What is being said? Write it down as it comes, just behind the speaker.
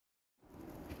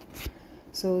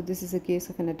So this is a case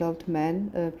of an adult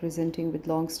man presenting with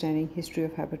long-standing history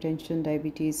of hypertension,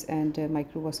 diabetes, and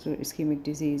microvascular ischemic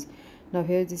disease. Now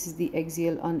here this is the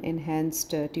axial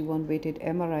unenhanced T1 weighted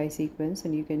MRI sequence,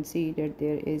 and you can see that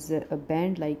there is a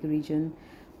band-like region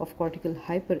of cortical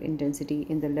hyperintensity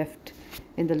in the left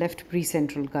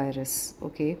precentral gyrus.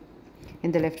 Okay,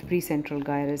 in the left precentral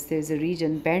gyrus there is a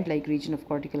region, band-like region of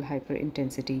cortical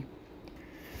hyperintensity.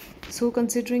 So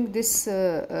considering this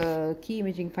key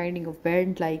imaging finding of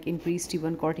band-like increased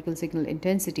T1 cortical signal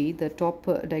intensity, the top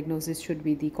diagnosis should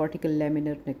be the cortical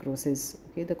laminar necrosis.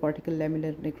 Okay, the cortical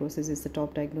laminar necrosis is the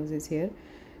top diagnosis here,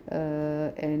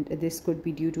 and this could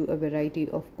be due to a variety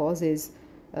of causes,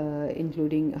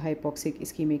 including hypoxic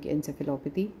ischemic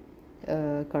encephalopathy,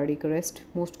 cardiac arrest.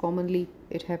 Most commonly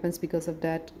it happens because of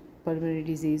that, pulmonary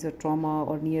disease or trauma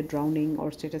or near drowning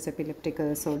or status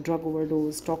epilepticus or drug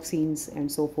overdose, toxins,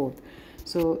 and so forth.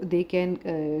 So they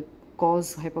can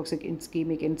cause hypoxic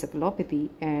ischemic encephalopathy,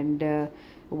 and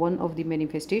one of the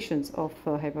manifestations of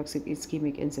hypoxic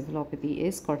ischemic encephalopathy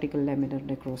is cortical laminar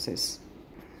necrosis.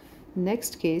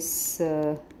 Next case,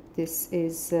 this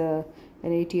is an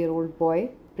 8-year-old boy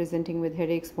presenting with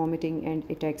headaches, vomiting, and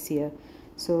ataxia.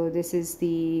 So this is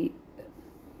the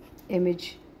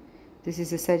image. This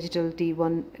is a sagittal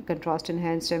T1 contrast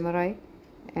enhanced MRI,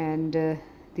 and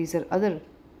these are other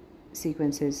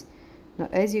sequences. Now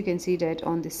as you can see that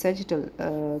on the sagittal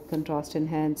contrast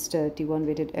enhanced T1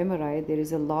 weighted MRI, there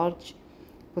is a large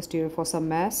posterior fossa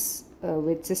mass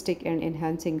with cystic and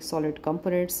enhancing solid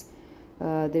components.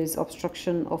 There is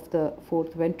obstruction of the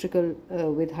fourth ventricle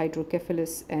with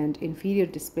hydrocephalus, and inferior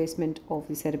displacement of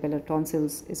the cerebellar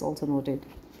tonsils is also noted.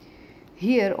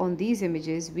 Here on these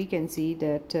images we can see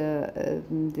that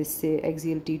this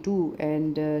axial T2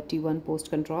 and T1 post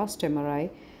contrast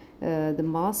MRI, the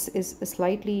mass is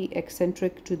slightly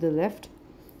eccentric to the left,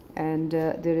 and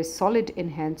there is solid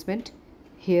enhancement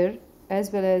here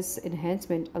as well as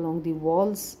enhancement along the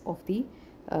walls of the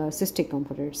cystic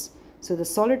components. So the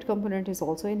solid component is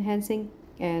also enhancing,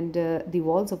 and the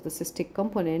walls of the cystic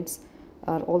components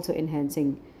are also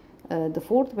enhancing. The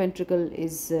fourth ventricle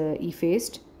is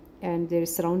effaced, and there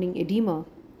is surrounding edema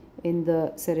in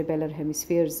the cerebellar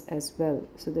hemispheres as well.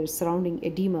 So there is surrounding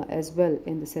edema as well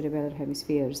in the cerebellar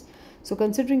hemispheres. So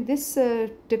considering this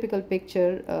typical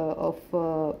picture of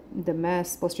the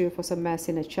mass, posterior fossa mass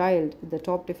in a child, the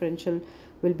top differential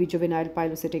will be juvenile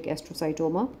pilocytic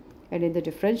astrocytoma, and in the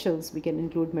differentials we can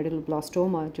include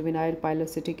medulloblastoma, juvenile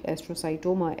pilocytic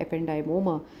astrocytoma,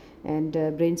 ependymoma, and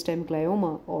brainstem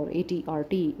glioma or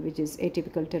ATRT, which is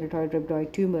atypical teratoid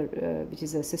rhabdoid tumor, which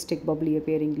is a cystic bubbly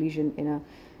appearing lesion in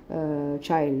a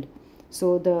child.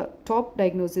 So the top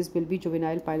diagnosis will be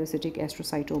juvenile pilocytic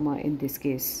astrocytoma in this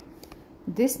case.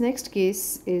 This next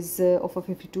case is of a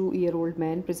 52-year-old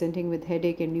man presenting with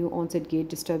headache and new onset gait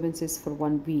disturbances for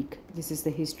 1 week. This is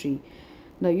the history.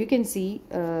 Now you can see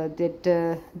that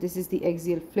this is the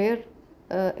axial flare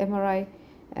MRI,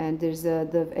 and there's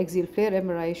the axial flare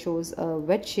MRI shows a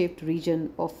wedge-shaped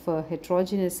region of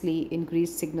heterogeneously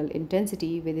increased signal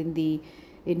intensity within the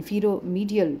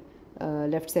inferomedial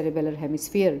left cerebellar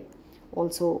hemisphere.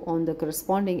 Also on the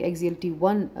corresponding axial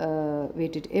T1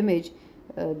 weighted image,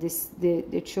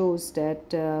 it shows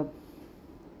that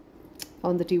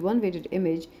on the T1 weighted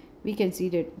image we can see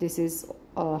that this is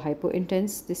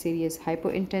hypointense, this area is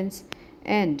hypointense,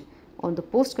 and on the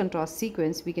post-contrast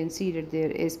sequence we can see that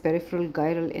there is peripheral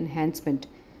gyral enhancement.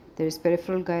 There is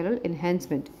peripheral gyral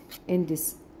enhancement in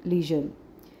this lesion.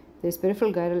 There is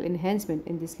peripheral gyral enhancement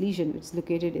in this lesion, which is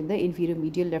located in the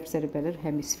inferior-medial left cerebellar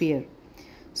hemisphere.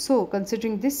 So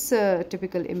considering this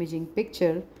typical imaging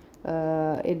picture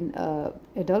in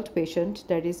adult patient,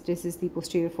 that is, this is the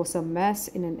posterior fossa mass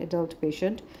in an adult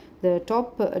patient, the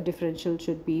top differential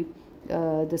should be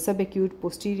the subacute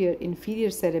posterior inferior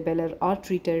cerebellar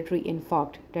artery territory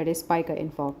infarct, that is pica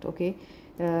infarct. Okay,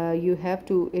 you have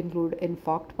to include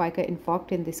infarct, pica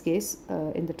infarct in this case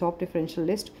in the top differential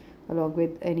list, along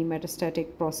with any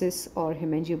metastatic process or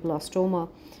hemangioblastoma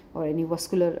or any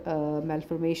vascular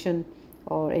malformation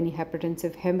or any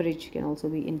hypertensive hemorrhage can also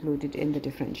be included in the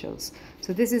differentials.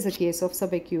 So this is a case of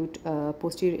subacute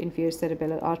posterior inferior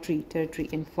cerebellar artery territory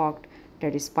infarct,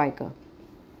 that is pica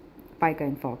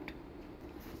infarct.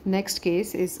 Next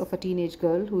case is of a teenage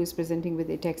girl who is presenting with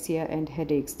ataxia and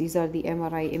headaches. These are the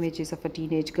MRI images of a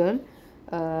teenage girl.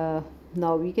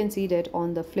 Now we can see that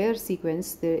on the flare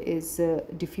sequence there is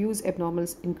diffuse abnormal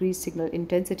increased signal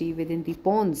intensity within the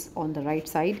pons on the right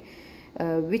side,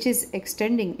 which is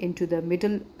extending into the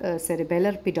middle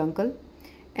cerebellar peduncle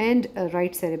and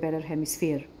right cerebellar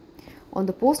hemisphere. On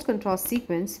the post-contrast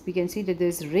sequence we can see that there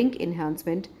is ring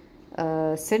enhancement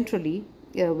centrally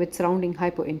with surrounding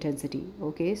hypointensity.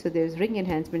 Okay, so there's ring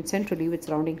enhancement centrally with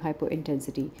surrounding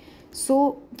hypointensity.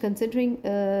 So considering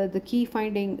the key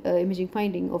finding, imaging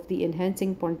finding of the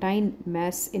enhancing pontine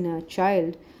mass in a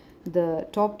child, the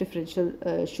top differential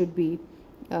should be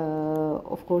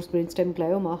of course brainstem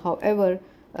glioma. However,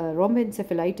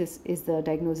 rhombencephalitis is the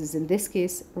diagnosis in this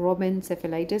case.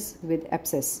 Rhombencephalitis with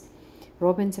abscess.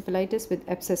 Rhombencephalitis with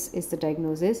abscess is the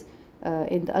diagnosis.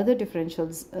 In the other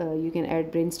differentials, you can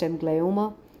add brainstem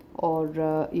glioma,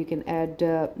 or you can add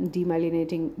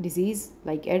demyelinating disease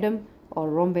like edema, or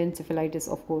rhombencephalitis,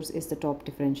 of course, is the top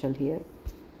differential here.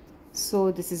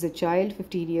 So this is a child,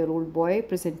 15-year-old boy,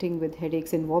 presenting with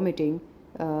headaches and vomiting.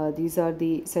 These are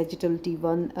the sagittal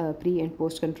T1 pre and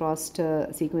post contrast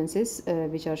sequences,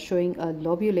 which are showing a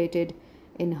lobulated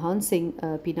enhancing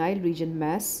penile region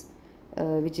mass,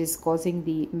 which is causing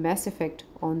the mass effect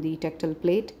on the tectal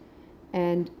plate,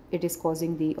 and it is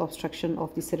causing the obstruction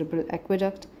of the cerebral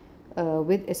aqueduct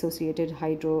with associated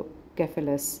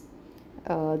hydrocephalus.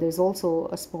 There is also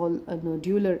a small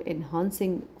nodular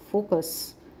enhancing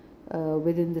focus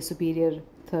within the superior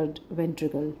third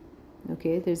ventricle.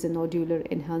 Okay, there is a nodular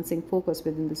enhancing focus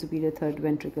within the superior third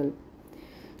ventricle.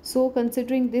 So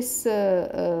considering this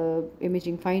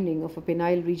imaging finding of a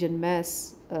penile region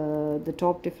mass, the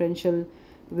top differential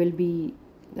will be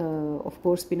of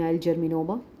course penile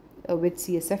germinoma with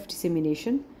CSF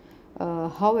dissemination.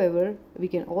 However, we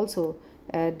can also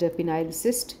add a penile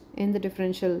cyst in the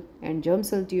differential, and germ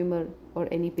cell tumor, or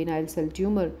any penile cell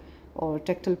tumor, or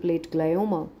tectal plate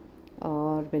glioma,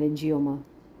 or meningioma.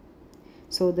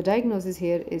 So the diagnosis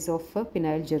here is of a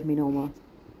penile germinoma.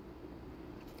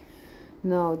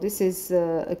 Now this is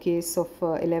a case of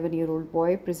an 11-year-old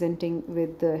boy presenting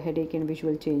with headache and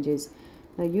visual changes.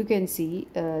 Now you can see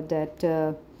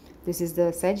that this is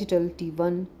the sagittal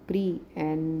T1 pre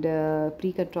and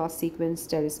pre-contrast sequence,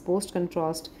 that is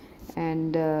post-contrast,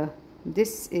 and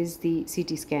this is the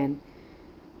CT scan.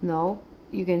 Now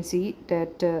you can see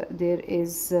that there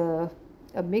is a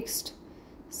mixed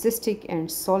cystic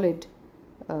and solid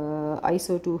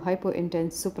ISO2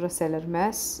 hypointense suprasellar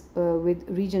mass with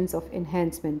regions of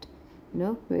enhancement.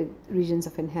 With regions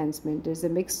of enhancement, there's a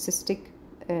mixed cystic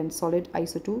and solid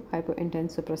ISO2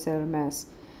 hypointense suprasellar mass,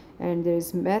 and there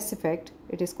is mass effect.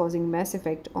 It is causing mass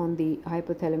effect on the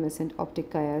hypothalamus and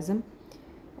optic chiasm,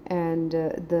 and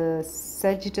the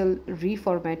sagittal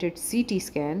reformatted CT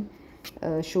scan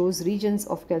shows regions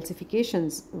of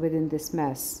calcifications within this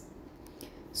mass.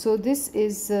 So this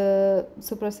is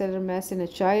suprasellar mass in a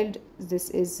child. This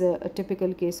is a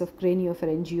typical case of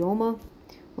craniopharyngioma.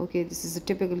 Okay, this is a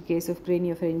typical case of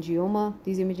craniopharyngioma,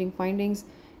 these imaging findings,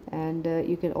 and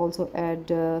you can also add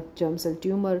germ cell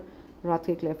tumor,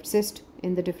 Rathke cleft cyst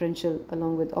in the differential,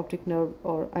 along with optic nerve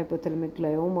or hypothalamic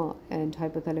glioma, and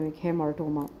hypothalamic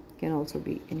hamartoma can also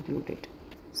be included.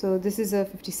 So this is a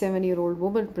 57-year-old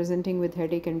woman presenting with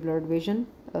headache and blurred vision.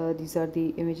 These are the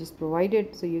images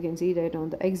provided. So you can see that on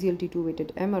the axial T2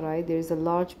 weighted MRI, there is a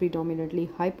large predominantly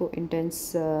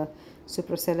hypointense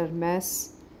suprasellar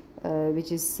mass,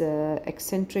 which is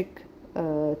eccentric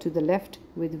to the left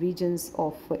with regions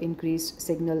of increased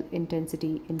signal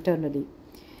intensity internally.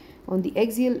 On the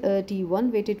axial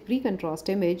T1 weighted pre-contrast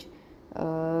image,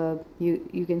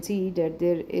 you can see that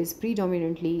there is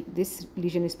predominantly, this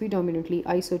lesion is predominantly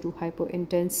ISO2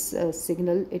 hypointense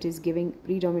signal. It is giving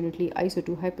predominantly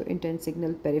ISO2 hypointense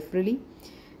signal peripherally,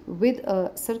 with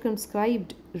a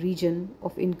circumscribed region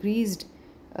of increased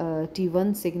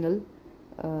T1 signal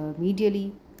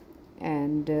medially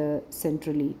and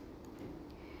centrally.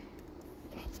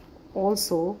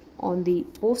 Also on the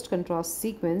post-contrast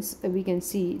sequence, we can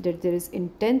see that there is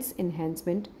intense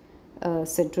enhancement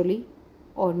centrally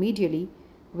or medially,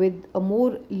 with a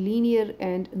more linear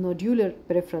and nodular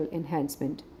peripheral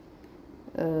enhancement.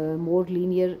 More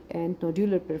linear and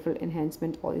nodular peripheral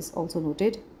enhancement is also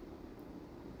noted.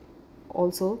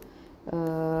 Also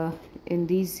in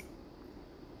these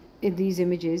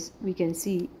images, we can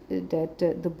see that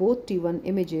the both T1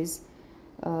 images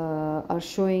are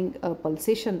showing a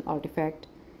pulsation artifact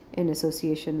in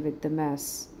association with the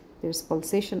mass. There's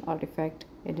pulsation artifact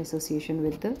in association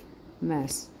with the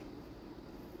mass.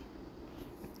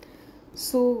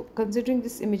 So considering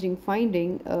this imaging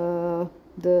finding,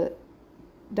 the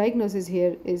diagnosis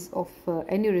here is of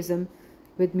aneurysm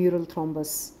with mural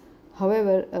thrombus.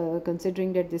 However,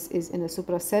 considering that this is in a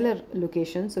suprasellar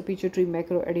location, so pituitary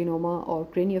macroadenoma or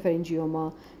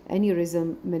craniopharyngioma,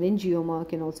 aneurysm, meningioma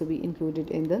can also be included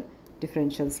in the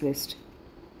differentials list.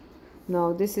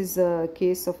 Now this is a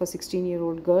case of a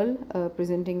 16-year-old girl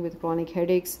presenting with chronic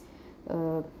headaches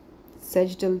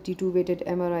Sagittal T2 weighted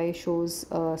MRI shows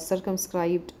a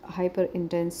circumscribed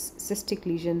hyperintense cystic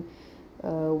lesion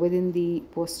within the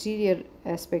posterior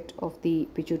aspect of the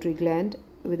pituitary gland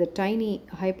with a tiny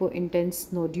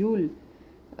hypointense nodule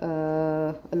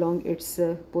along its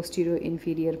posterior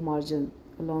inferior margin.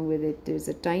 Along with it, there is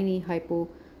a tiny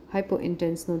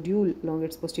hypointense nodule along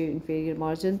its posterior inferior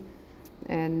margin,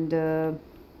 and the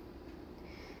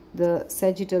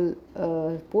sagittal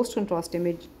post-contrast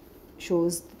image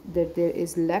shows that there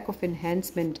is lack of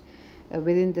enhancement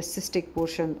within the cystic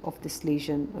portion of this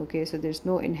lesion. Okay, so there's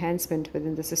no enhancement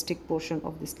within the cystic portion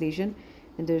of this lesion,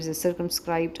 and there is a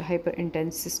circumscribed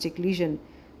hyperintense cystic lesion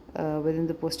within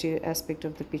the posterior aspect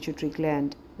of the pituitary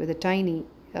gland with a tiny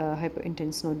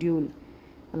hyperintense nodule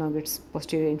along its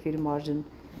posterior inferior margin.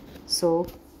 So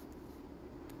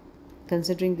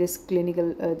considering this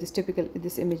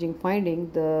this imaging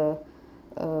finding, the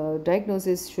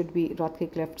diagnosis should be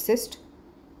Rathke cleft cyst.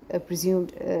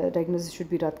 Presumed diagnosis should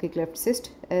be Rathke cleft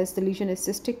cyst, as the lesion is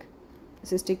cystic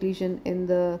lesion in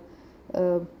the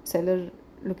cellar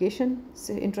location,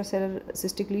 intracellular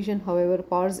cystic lesion. However,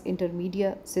 pars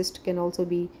intermedia cyst can also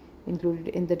be included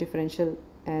in the differential,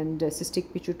 and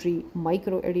cystic pituitary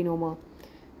microadenoma,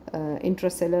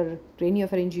 intracellular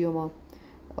craniopharyngioma,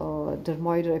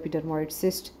 dermoid or epidermoid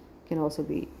cyst can also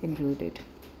be included.